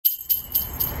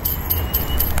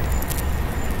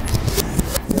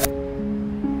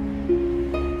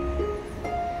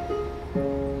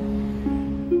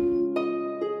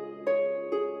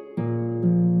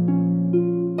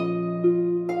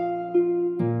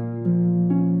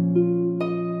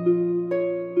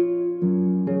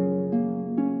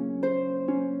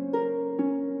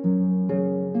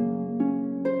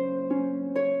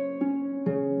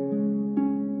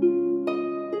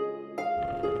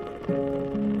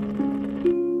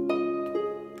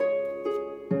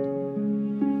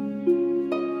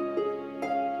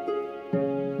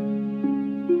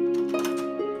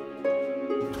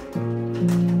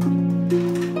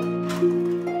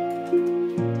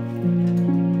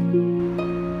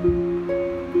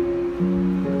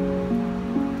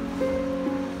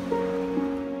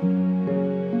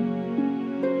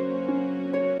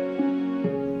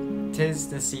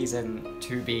the season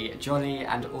to be jolly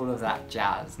and all of that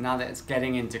jazz. Now that it's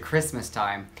getting into Christmas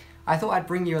time, I thought I'd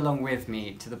bring you along with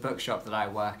me to the bookshop that I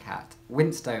work at,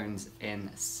 Winstone's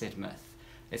in Sidmouth.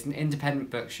 It's an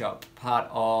independent bookshop, part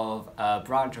of a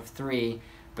branch of 3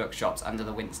 bookshops under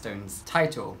the Winstone's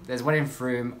title. There's one in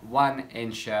Frome, one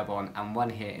in Sherborne, and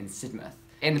one here in Sidmouth.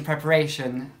 In the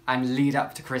preparation and lead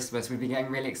up to Christmas, we've been getting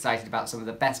really excited about some of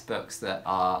the best books that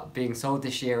are being sold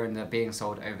this year and are being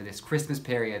sold over this Christmas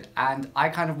period. And I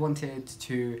kind of wanted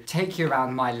to take you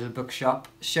around my little bookshop,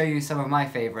 show you some of my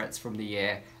favourites from the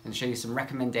year, and show you some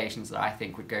recommendations that I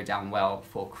think would go down well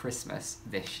for Christmas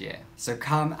this year. So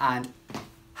come and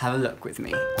have a look with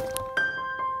me.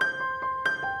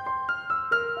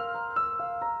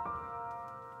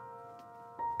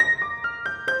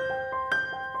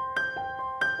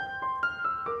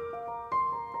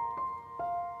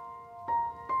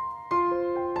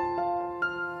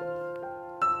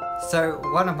 So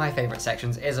one of my favourite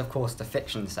sections is of course the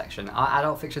fiction section. Our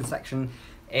adult fiction section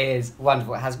is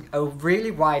wonderful. It has a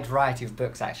really wide variety of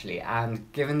books actually,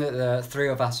 and given that the 3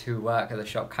 of us who work at the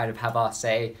shop kind of have our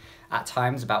say at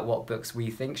times about what books we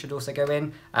think should also go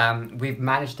in, we've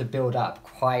managed to build up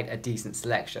quite a decent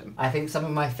selection. I think some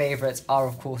of my favourites are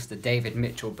of course the David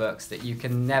Mitchell books that you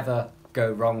can never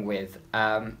go wrong with.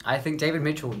 I think David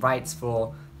Mitchell writes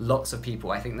for lots of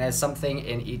people. I think there's something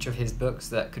in each of his books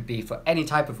that could be for any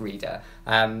type of reader.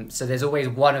 So there's always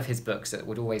one of his books that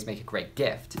would always make a great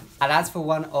gift. And as for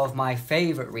one of my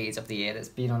favourite reads of the year that's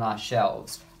been on our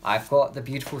shelves, I've got The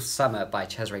Beautiful Summer by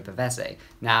Cesare Pavese.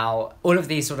 Now, all of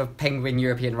these sort of Penguin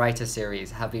European writer series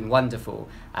have been wonderful,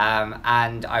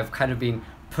 and I've kind of been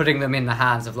putting them in the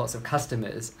hands of lots of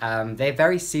customers. They're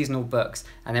very seasonal books,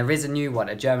 and there is a new one,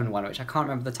 a German one, which I can't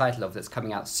remember the title of, that's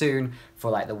coming out soon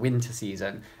for like the winter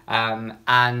season.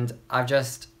 And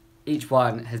each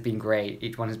one has been great,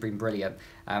 each one has been brilliant,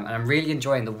 and I'm really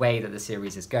enjoying the way that the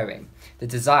series is going. The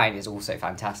design is also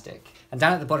fantastic. And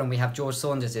down at the bottom we have George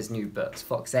Saunders' new books,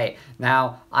 Fox 8.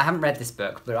 Now, I haven't read this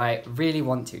book, but I really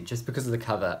want to, just because of the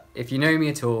cover. If you know me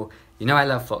at all, you know I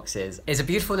love foxes. It's a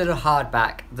beautiful little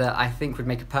hardback that I think would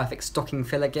make a perfect stocking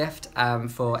filler gift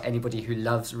for anybody who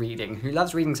loves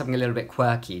reading something a little bit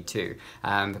quirky too,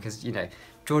 because, you know,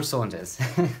 George Saunders.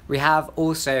 We have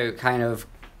also kind of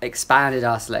expanded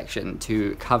our selection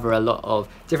to cover a lot of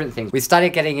different things. We started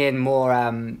getting in more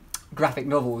graphic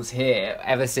novels here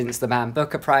ever since the Man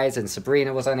Booker Prize and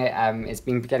Sabrina was on it. It's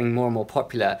been getting more and more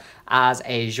popular as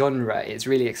a genre. It's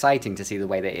really exciting to see the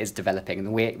way that it is developing and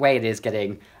the way it is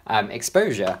getting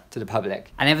exposure to the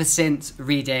public. And ever since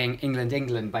reading England,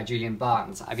 England by Julian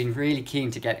Barnes, I've been really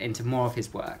keen to get into more of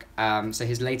his work. So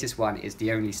his latest one is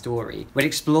The Only Story, which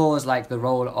explores like the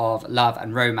role of love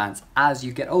and romance as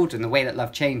you get older and the way that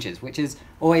love changes, which is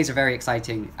always a very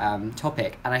exciting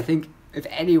topic. And I think if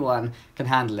anyone can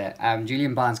handle it,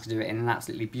 Julian Barnes can do it in an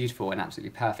absolutely beautiful and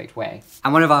absolutely perfect way.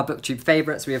 And one of our booktube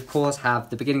favourites, we of course have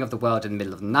The Beginning of the World in the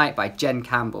Middle of the Night by Jen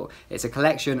Campbell. It's a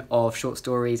collection of short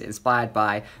stories inspired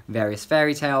by various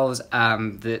fairy tales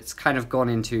that's kind of gone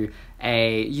into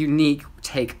a unique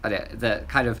take on it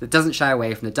that doesn't shy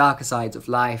away from the darker sides of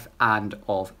life and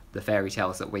of the fairy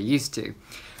tales that we're used to.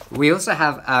 We also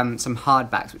have some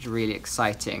hardbacks which are really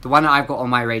exciting. The one that I've got on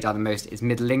my radar the most is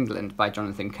Middle England by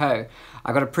Jonathan Coe.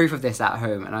 I got a proof of this at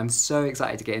home and I'm so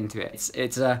excited to get into it.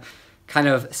 It's a kind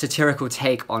of satirical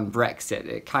take on Brexit.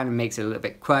 It kind of makes it a little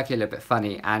bit quirky, a little bit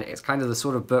funny, and it's kind of the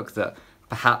sort of book that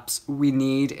perhaps we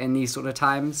need in these sort of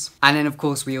times. And then of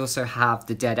course we also have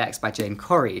The Dead Ex by Jane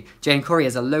Corry. Jane Corry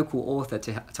is a local author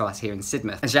to us here in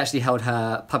Sidmouth, and she actually held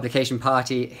her publication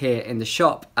party here in the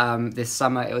shop this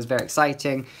summer. It was very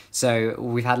exciting, so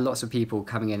we've had lots of people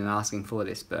coming in and asking for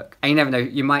this book. And you never know,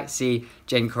 you might see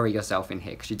Jane Corry yourself in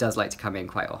here, because she does like to come in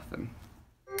quite often.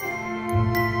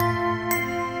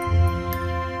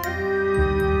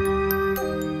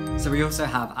 So we also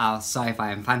have our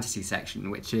sci-fi and fantasy section,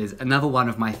 which is another one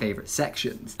of my favourite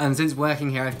sections. And since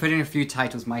working here, I've put in a few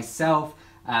titles myself,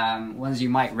 ones you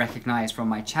might recognise from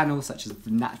my channel, such as The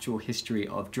Natural History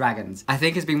of Dragons. I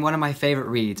think it's been one of my favourite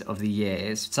reads of the year.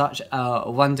 It's such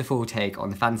a wonderful take on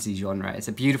the fantasy genre. It's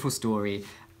a beautiful story,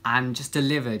 and just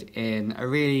delivered in a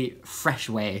really fresh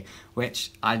way,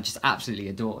 which I just absolutely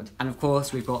adored. And of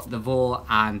course we've got The Vorrh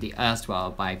and The Erstwhile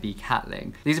by B.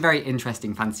 Catling. These are very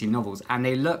interesting fantasy novels, and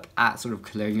they look at sort of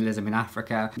colonialism in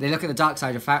Africa. They look at the dark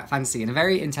side of fantasy in a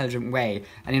very intelligent way,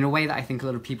 and in a way that I think a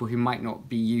lot of people who might not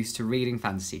be used to reading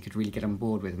fantasy could really get on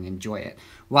board with and enjoy it.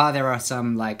 While there are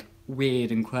some like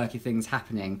weird and quirky things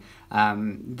happening,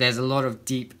 there's a lot of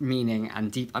deep meaning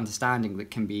and deep understanding that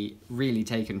can be really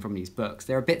taken from these books.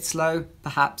 They're a bit slow,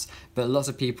 perhaps, but lots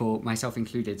of people, myself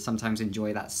included, sometimes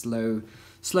enjoy that slow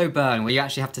slow burn where you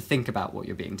actually have to think about what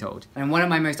you're being told. And one of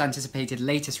my most anticipated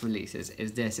latest releases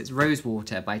is this. It's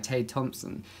Rosewater by Tade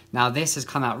Thompson. Now this has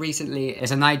come out recently.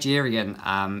 It's a Nigerian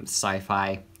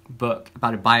sci-fi book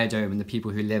about a biodome and the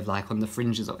people who live like on the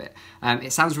fringes of it.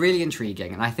 It sounds really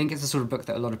intriguing, and I think it's the sort of book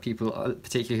that a lot of people,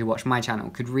 particularly who watch my channel,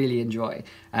 could really enjoy.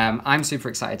 I'm super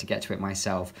excited to get to it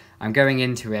myself. I'm going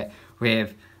into it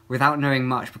without knowing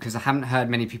much because I haven't heard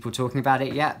many people talking about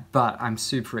it yet, but I'm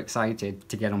super excited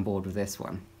to get on board with this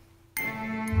one.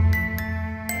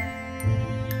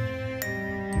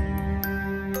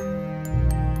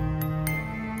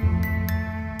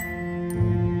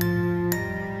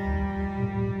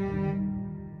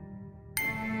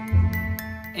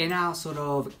 In our sort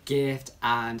of gift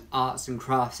and arts and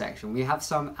crafts section, we have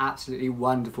some absolutely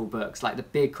wonderful books, like the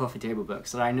big coffee table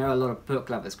books that I know a lot of book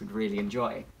lovers could really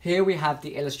enjoy. Here we have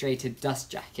the illustrated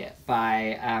Dust Jacket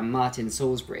by Martin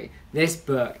Salisbury. This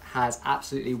book has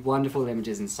absolutely wonderful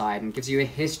images inside and gives you a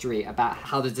history about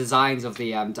how the designs of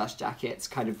the dust jackets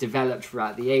kind of developed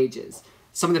throughout the ages.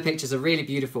 Some of the pictures are really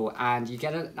beautiful, and you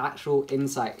get an actual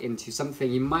insight into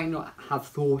something you might not have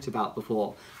thought about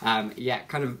before, yet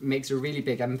kind of makes a really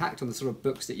big impact on the sort of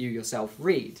books that you yourself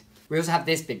read. We also have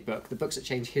this big book, The Books That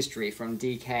Change History, from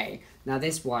DK. Now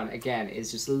this one, again,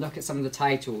 is just a look at some of the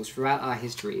titles throughout our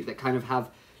history that kind of have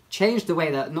changed the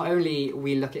way that not only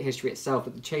we look at history itself,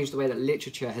 but changed the way that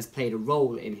literature has played a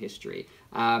role in history.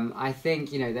 I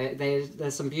think, you know,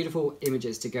 there's some beautiful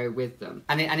images to go with them.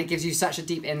 And it gives you such a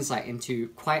deep insight into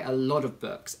quite a lot of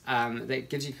books. That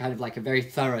gives you kind of like a very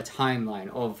thorough timeline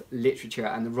of literature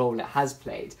and the role it has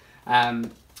played.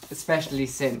 Especially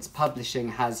since publishing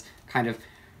has kind of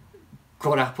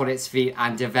got up on its feet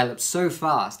and developed so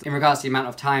fast in regards to the amount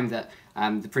of time that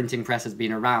the printing press has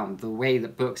been around. The way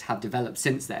that books have developed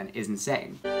since then is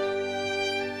insane.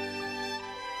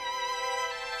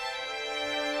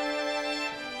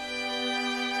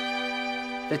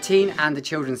 The teen and the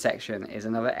children's section is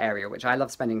another area which I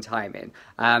love spending time in.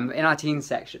 In our teen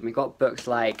section, we got books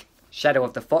like Shadow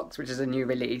of the Fox, which is a new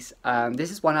release.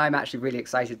 This is one I'm actually really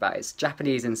excited about. It's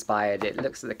Japanese inspired, it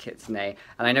looks at the kitsune,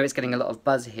 and I know it's getting a lot of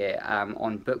buzz here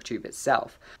on Booktube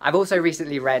itself. I've also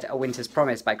recently read A Winter's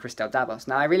Promise by Christel Davos.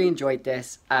 Now I really enjoyed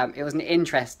this. It was an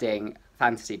interesting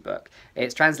fantasy book.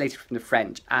 It's translated from the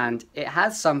French, and it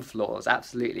has some flaws,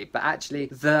 absolutely, but actually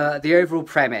the overall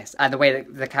premise and the way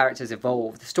that the characters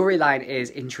evolve, the storyline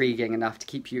is intriguing enough to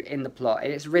keep you in the plot.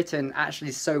 It's written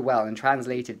actually so well and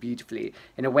translated beautifully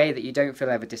in a way that you don't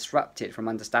feel ever disrupted from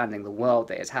understanding the world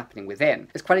that is happening within.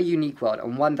 It's quite a unique world,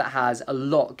 and one that has a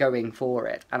lot going for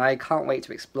it, and I can't wait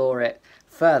to explore it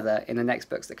further in the next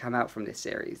books that come out from this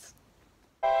series.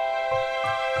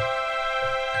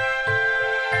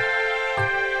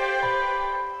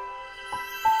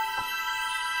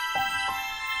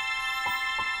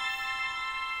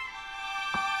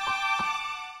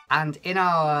 And in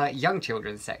our young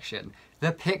children's section,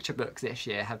 the picture books this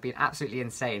year have been absolutely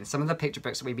insane. Some of the picture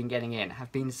books that we've been getting in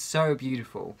have been so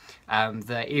beautiful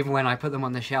that even when I put them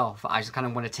on the shelf, I just kind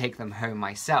of want to take them home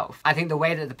myself. I think the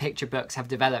way that the picture books have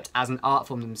developed as an art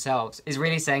form themselves is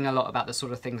really saying a lot about the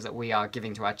sort of things that we are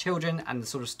giving to our children and the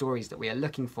sort of stories that we are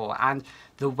looking for and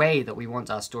the way that we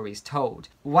want our stories told.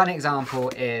 One example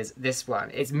is this one.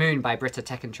 It's Moon by Britta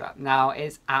Teckentrup. Now,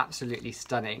 it's absolutely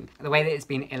stunning. The way that it's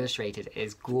been illustrated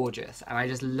is gorgeous, and I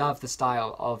just love the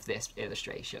style of this illustration.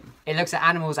 It looks at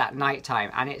animals at night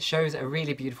time, and it shows a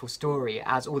really beautiful story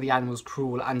as all the animals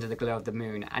crawl under the glow of the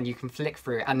moon, and you can flick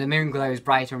through it, and the moon glows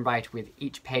brighter and brighter with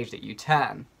each page that you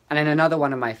turn. And then another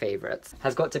one of my favourites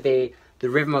has got to be The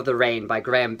Rhythm of the Rain by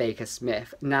Graham Baker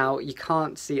Smith. Now, you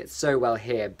can't see it so well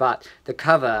here, but the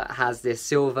cover has this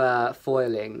silver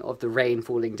foiling of the rain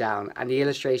falling down, and the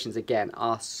illustrations, again,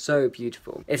 are so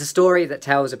beautiful. It's a story that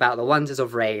tells about the wonders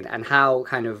of rain and how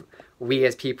kind of we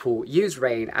as people use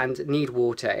rain and need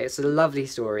water. It's a lovely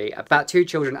story about two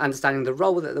children understanding the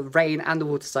role that the rain and the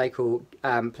water cycle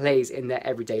plays in their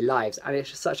everyday lives, and it's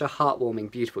just such a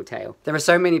heartwarming, beautiful tale. There are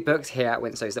so many books here at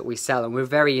Winstone's that we sell and we're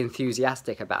very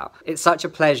enthusiastic about. It's such a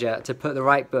pleasure to put the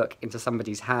right book into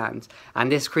somebody's hands,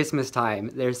 and this Christmas time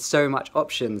there's so much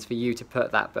options for you to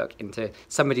put that book into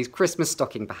somebody's Christmas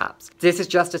stocking perhaps. This is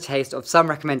just a taste of some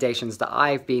recommendations that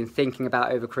I've been thinking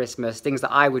about over Christmas, things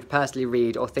that I would personally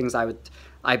read or things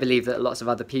I believe that lots of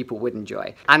other people would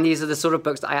enjoy. And these are the sort of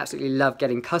books that I absolutely love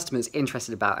getting customers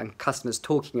interested about and customers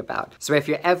talking about. So if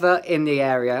you're ever in the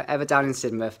area, ever down in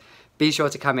Sidmouth, be sure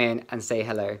to come in and say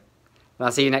hello. And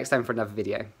I'll see you next time for another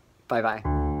video. Bye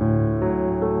bye.